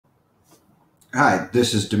Hi,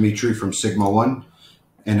 this is Dimitri from Sigma One,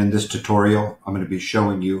 and in this tutorial, I'm going to be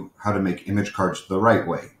showing you how to make image cards the right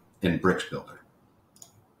way in Bricks Builder.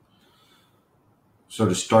 So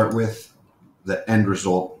to start with, the end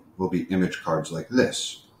result will be image cards like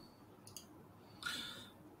this.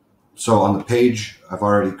 So on the page, I've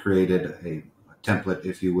already created a template,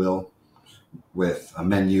 if you will, with a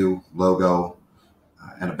menu, logo,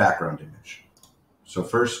 and a background image. So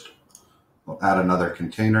first, we'll add another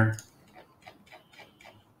container.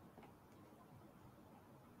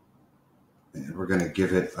 And we're going to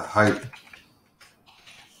give it a height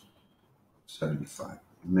 75,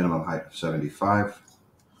 minimum height of 75.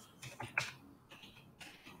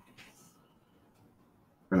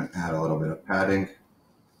 We're going to add a little bit of padding.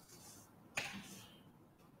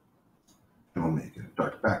 And we'll make it a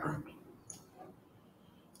dark background.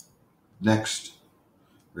 Next,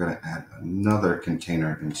 we're going to add another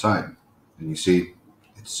container inside. And you see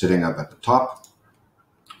it's sitting up at the top.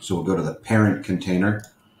 So we'll go to the parent container.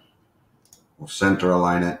 We'll center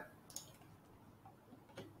align it.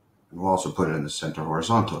 And we'll also put it in the center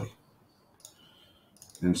horizontally.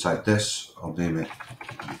 Inside this, I'll name it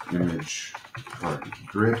image card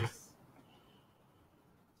grid.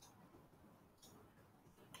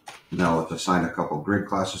 Now let's assign a couple grid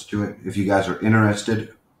classes to it. If you guys are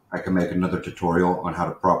interested, I can make another tutorial on how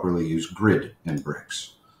to properly use grid in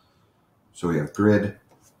bricks. So we have grid,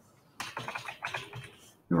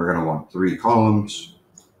 and we're going to want 3 columns,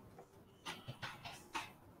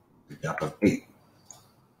 a gap of 8.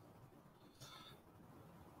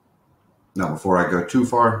 Now before I go too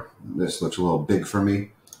far, this looks a little big for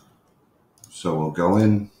me, so we'll go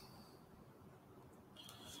in,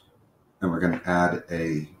 and we're going to add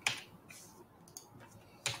a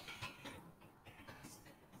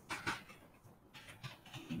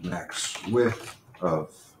max width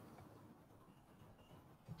of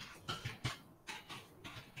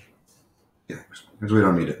 6, because we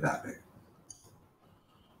don't need it that big.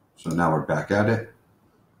 So now we're back at it.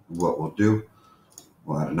 What we'll do,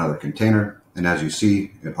 we'll add another container, and as you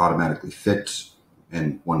see, it automatically fits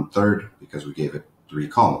in 1/3 because we gave it 3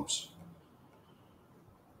 columns.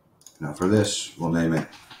 Now for this, we'll name it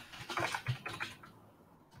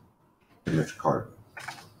image card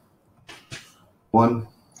 1.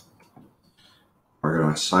 We're going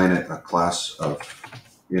to assign it a class of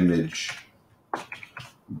image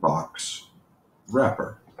box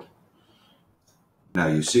wrapper. Now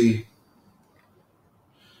you see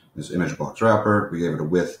this image box wrapper, we gave it a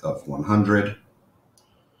width of 100.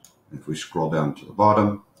 If we scroll down to the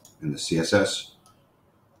bottom in the CSS,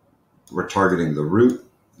 we're targeting the root,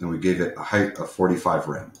 and we gave it a height of 45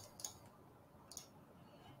 rem.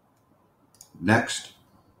 Next,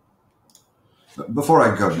 before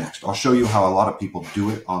I go next, I'll show you how a lot of people do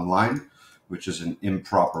it online, which is an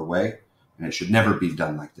improper way, and it should never be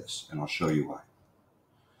done like this, and I'll show you why.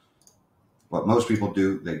 What most people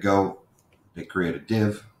do, they create a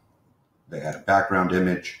div, they add a background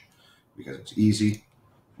image because it's easy.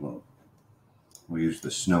 We'll use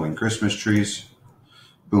the snowing Christmas trees.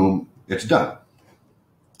 Boom, it's done.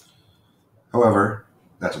 However,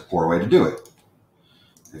 that's a poor way to do it.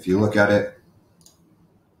 If you look at it,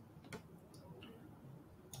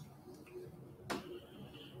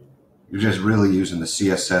 you're just really using the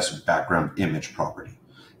CSS background image property.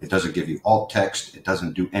 It doesn't give you alt text. It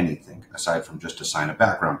doesn't do anything aside from just assign a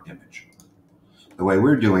background image. The way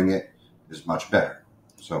we're doing it is much better.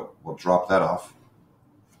 So we'll drop that off.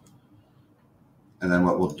 And then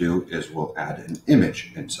what we'll do is we'll add an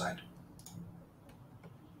image inside.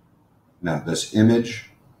 Now this image,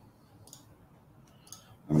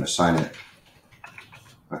 I'm going to assign it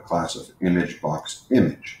a class of image box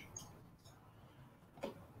image.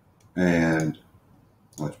 And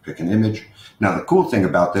let's pick an image. Now the cool thing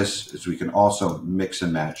about this is we can also mix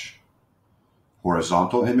and match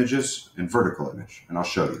horizontal images and vertical image, and I'll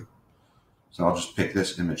show you. So I'll just pick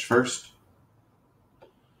this image first,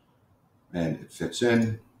 and it fits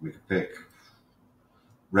in. We can pick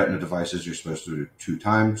Retina devices, you're supposed to do 2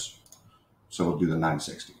 times, so we'll do the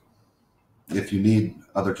 960. If you need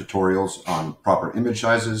other tutorials on proper image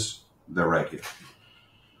sizes, they're right here.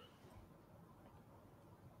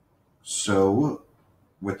 So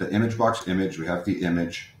with the image box image, we have the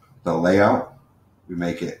image, the layout, we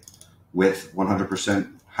make it width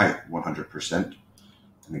 100%, height 100%.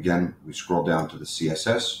 And again, we scroll down to the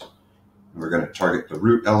CSS, and we're going to target the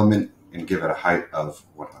root element and give it a height of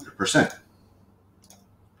 100%.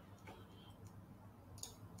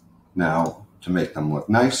 Now, to make them look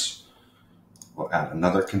nice, we'll add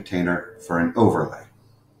another container for an overlay.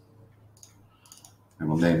 And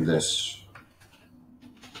we'll name this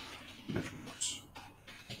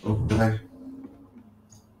overlay.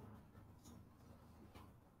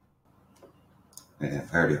 And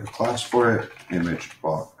I already have a class for it, image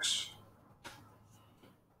box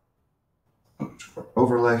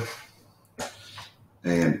overlay.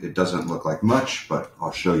 And it doesn't look like much, but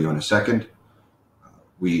I'll show you in a second.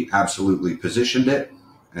 We absolutely positioned it,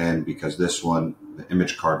 and because this one, the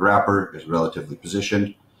image card wrapper, is relatively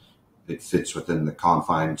positioned, it fits within the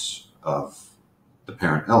confines of the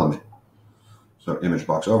parent element. So image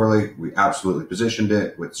box overlay, we absolutely positioned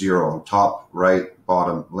it with 0 on top, right,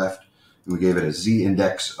 bottom, left, and we gave it a Z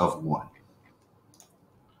index of 1.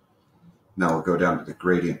 Now we'll go down to the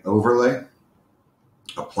gradient overlay,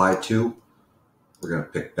 apply to, we're going to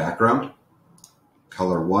pick background,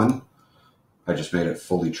 color 1, I just made it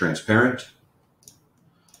fully transparent.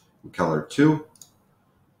 Color 2,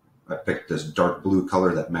 I picked this dark blue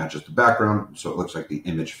color that matches the background, so it looks like the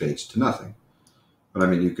image fades to nothing. But I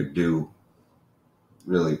mean, you could do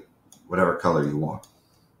really whatever color you want.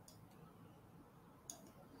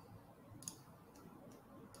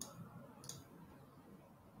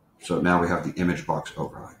 So now we have the image box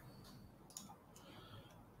overlay.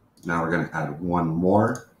 Now we're going to add one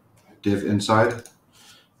more div inside.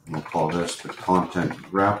 We'll call this the content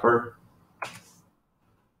wrapper.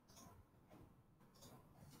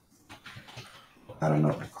 Add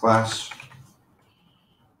another class.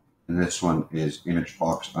 And this one is image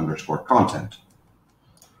box underscore content.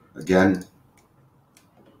 Again,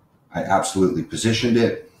 I absolutely positioned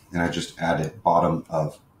it, and I just added bottom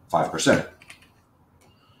of 5%.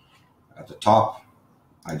 At the top,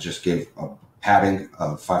 I just gave a padding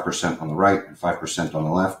of 5% on the right and 5% on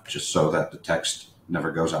the left, just so that the text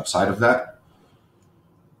never goes outside of that.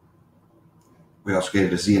 We also gave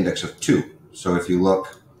it a Z index of 2. So if you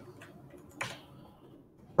look,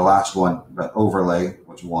 the last one, the overlay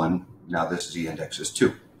was 1. Now this Z index is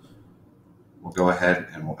 2. We'll go ahead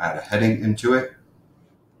and we'll add a heading into it.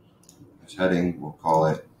 This heading, we'll call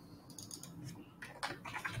it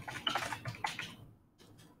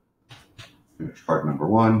image card number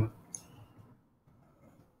 1.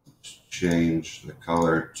 Let's change the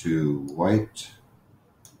color to white.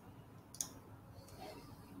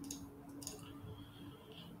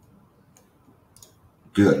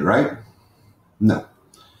 Good, right? No.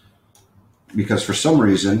 Because for some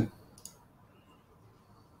reason,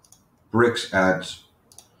 Bricks adds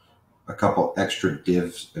a couple extra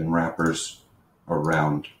divs and wrappers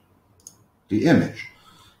around the image.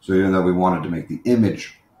 So even though we wanted to make the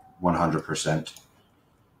image 100%,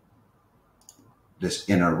 this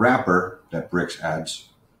inner wrapper that Bricks adds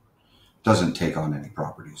doesn't take on any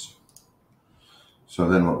properties. So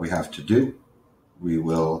then what we have to do, we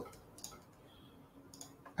will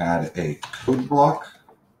add a code block,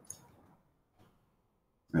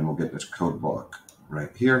 and we'll get this code block right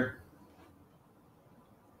here.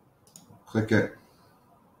 Click it.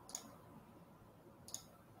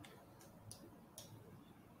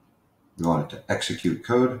 We want it to execute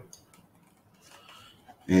code,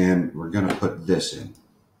 and we're going to put this in.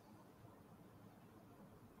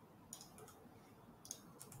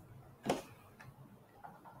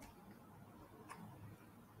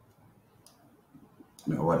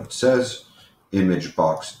 Now what it says, image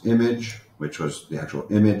box image, which was the actual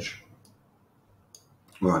image,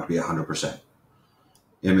 we want it to be 100%.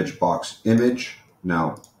 Image box image,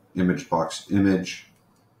 now image box image,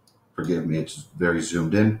 forgive me, it's very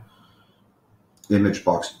zoomed in. Image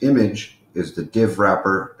box image is the div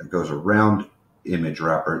wrapper that goes around image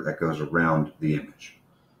wrapper that goes around the image.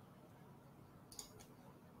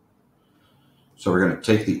 So we're going to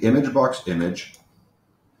take the image box image,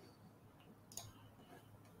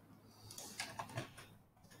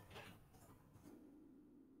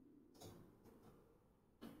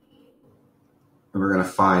 and we're going to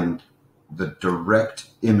find the direct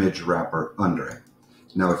image wrapper under it.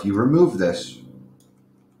 Now, if you remove this,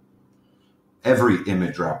 every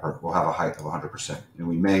image wrapper will have a height of 100%, and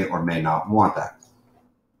we may or may not want that.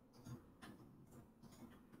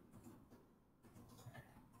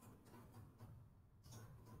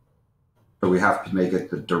 So we have to make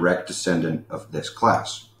it the direct descendant of this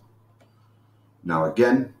class. Now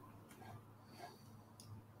again,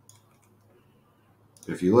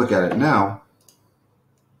 if you look at it now,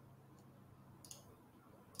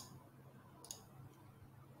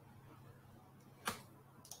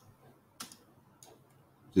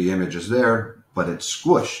 the image is there, but it's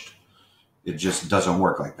squished. It just doesn't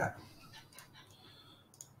work like that.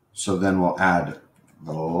 So then we'll add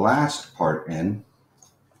the last part in,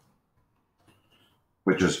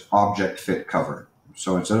 which is object fit cover.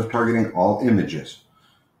 So instead of targeting all images,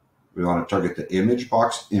 we want to target the image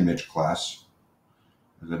box image class,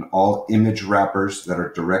 and then all image wrappers that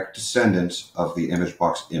are direct descendants of the image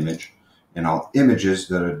box image, and all images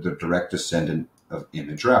that are the direct descendant of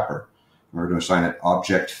image wrapper. We're going to assign it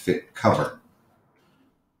object fit cover.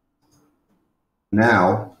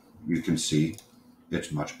 Now you can see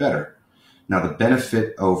it's much better. Now the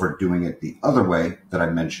benefit over doing it the other way that I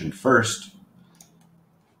mentioned first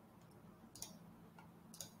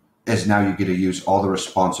is now you get to use all the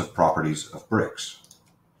responsive properties of bricks.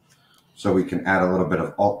 So we can add a little bit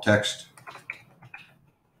of alt text.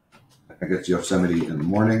 I think it's Yosemite in the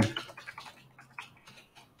morning.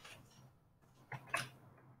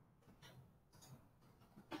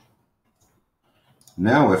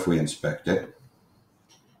 Now if we inspect it,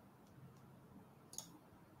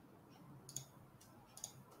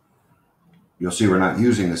 you'll see we're not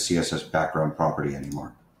using the CSS background property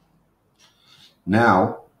anymore.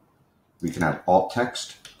 Now we can add alt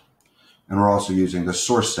text, and we're also using the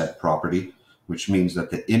source set property, which means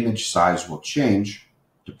that the image size will change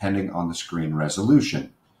depending on the screen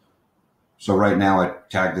resolution. So right now I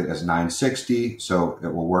tagged it as 960, so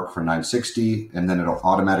it will work for 960, and then it'll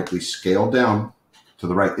automatically scale down to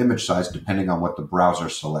the right image size depending on what the browser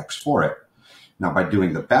selects for it. Now by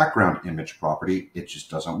doing the background image property, it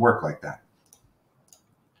just doesn't work like that.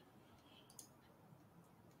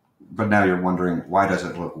 But now you're wondering, why does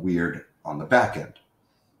it look weird on the back end?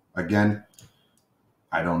 Again,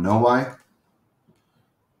 I don't know why,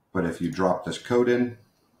 but if you drop this code in,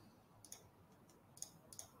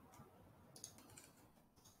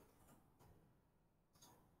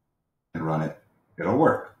 and run it, it'll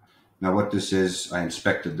work. Now what this is, I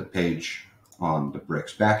inspected the page on the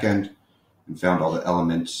Bricks backend and found all the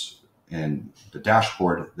elements in the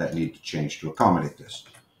dashboard that need to change to accommodate this.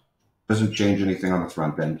 Doesn't change anything on the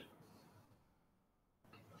front end.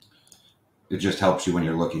 It just helps you when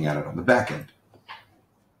you're looking at it on the back end.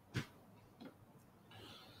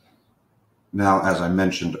 Now, as I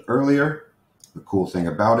mentioned earlier, the cool thing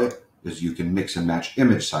about it is you can mix and match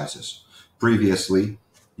image sizes. Previously,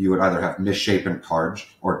 you would either have misshapen cards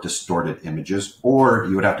or distorted images, or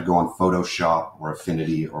you would have to go on Photoshop or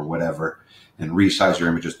Affinity or whatever and resize your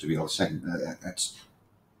images to be all the same. That's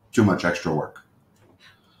too much extra work.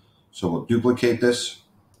 So we'll duplicate this.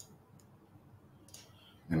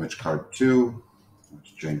 Image card 2.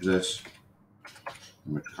 Let's change this.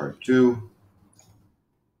 Image card 2.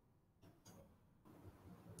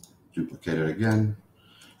 Duplicate it again.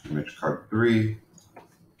 Image card 3.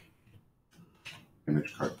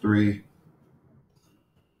 Image card 3.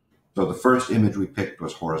 So the first image we picked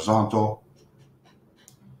was horizontal.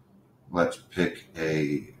 Let's pick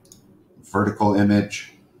a vertical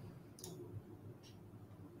image.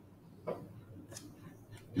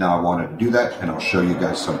 Now I wanted to do that, and I'll show you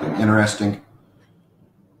guys something interesting.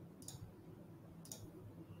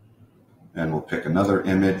 And we'll pick another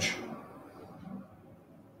image.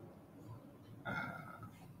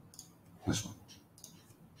 This one.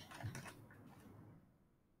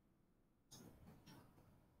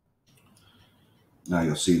 Now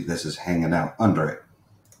you'll see this is hanging out under it.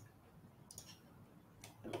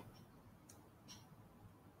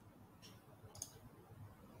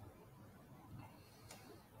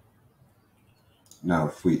 Now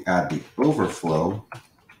if we add the overflow,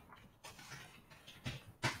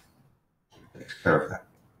 it takes care of that.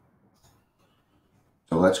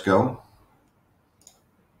 So let's go.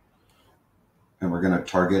 And we're going to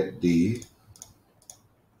target the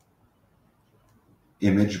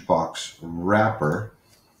image box wrapper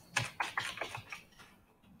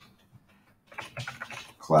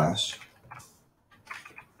class.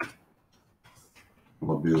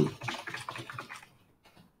 We'll do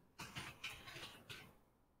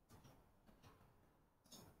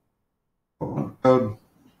code,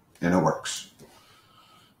 and it works.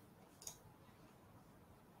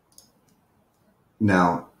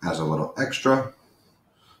 Now, as a little extra,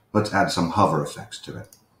 let's add some hover effects to it.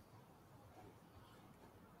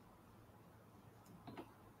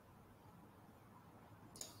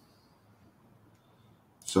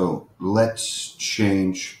 So let's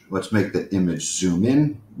make the image zoom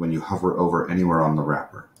in when you hover over anywhere on the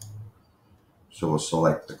wrapper. So we'll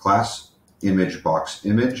select the class, image box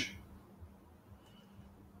image,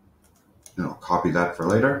 and I'll copy that for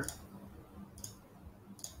later.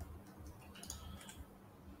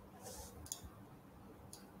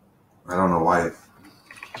 I don't know why it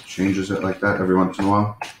changes it like that every once in a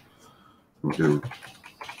while. We'll do.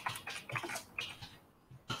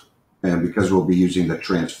 And because we'll be using the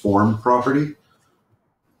transform property,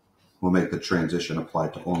 we'll make the transition apply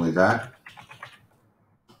to only that.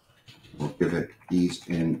 We'll give it ease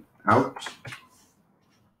in, out.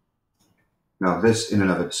 Now this in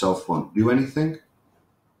and of itself won't do anything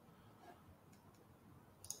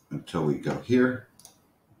until we go here.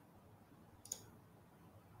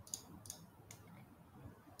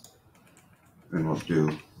 and we'll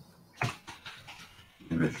do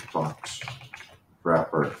image box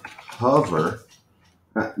wrapper hover.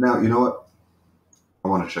 Now, you know what? I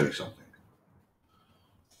want to show you something.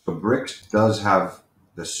 So Bricks does have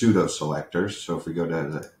the pseudo selectors. So if we go to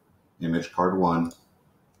the image card 1,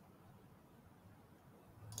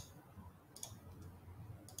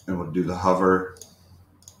 and we'll do the hover,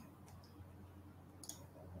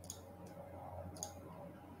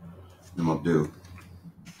 and we'll do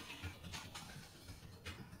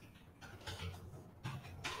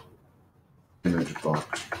image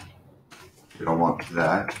box. We don't want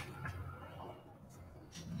that.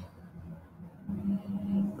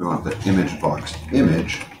 We want the image box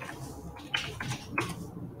image.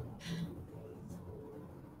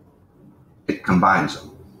 It combines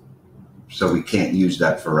them. So we can't use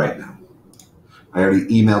that for right now. I already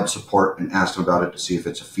emailed support and asked them about it to see if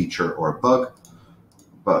it's a feature or a bug,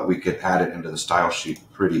 but we could add it into the style sheet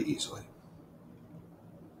pretty easily.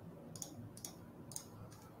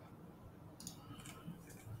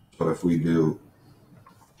 So if we do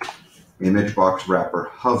image box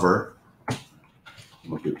wrapper hover,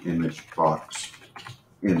 we'll do image box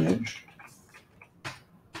image,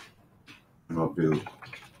 and we'll do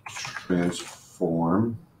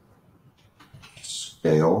transform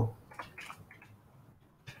scale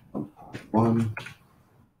 1,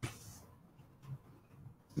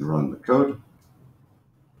 and run the code.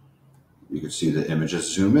 You can see the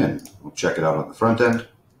images zoom in. We'll check it out on the front end.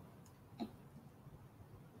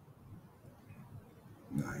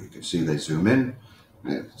 Now you can see they zoom in.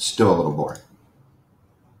 It's still a little boring.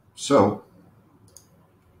 So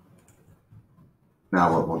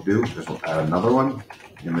now what we'll do is we'll add another one,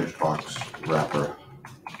 image box wrapper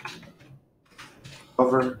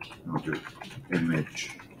hover, and we'll do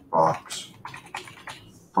image box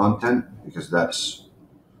content, because that's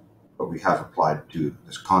what we have applied to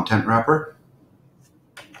this content wrapper.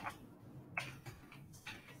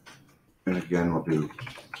 And again, we'll do,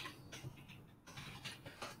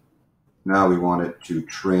 now we want it to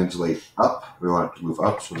translate up. We want it to move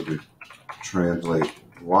up, so we'll do translate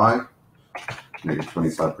Y, make it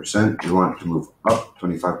 25%. We want it to move up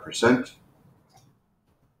 25%.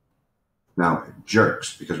 Now it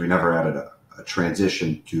jerks because we never added a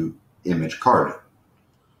transition to image card.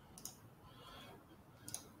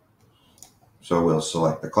 So we'll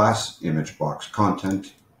select the class, image box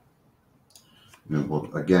content, and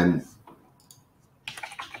we'll again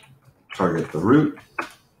target the root.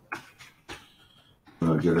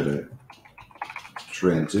 We'll give it a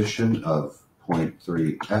transition of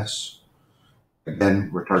 0.3s. Again,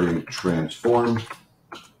 we're targeting transform,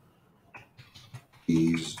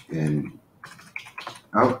 ease in,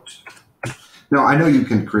 out. Now, I know you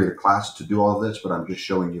can create a class to do all this, but I'm just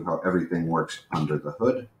showing you how everything works under the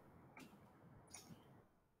hood.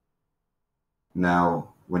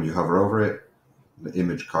 Now, when you hover over it, the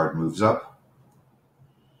image card moves up.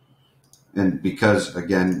 And because,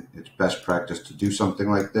 again, it's best practice to do something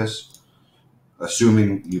like this,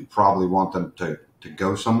 assuming you probably want them to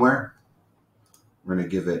go somewhere, we're going to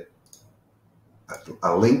give it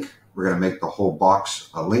a link. We're going to make the whole box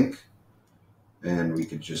a link, and we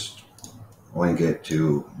could just link it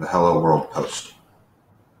to the Hello World post.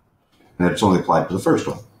 And it's only applied to the first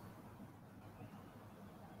one.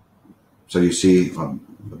 So you see on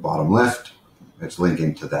the bottom left, it's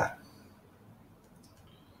linking to that.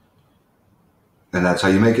 And that's how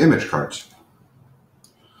you make image cards.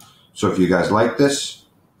 So if you guys like this,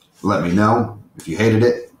 let me know. If you hated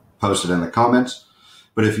it, post it in the comments.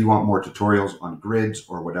 But if you want more tutorials on grids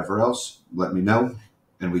or whatever else, let me know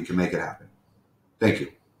and we can make it happen. Thank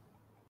you.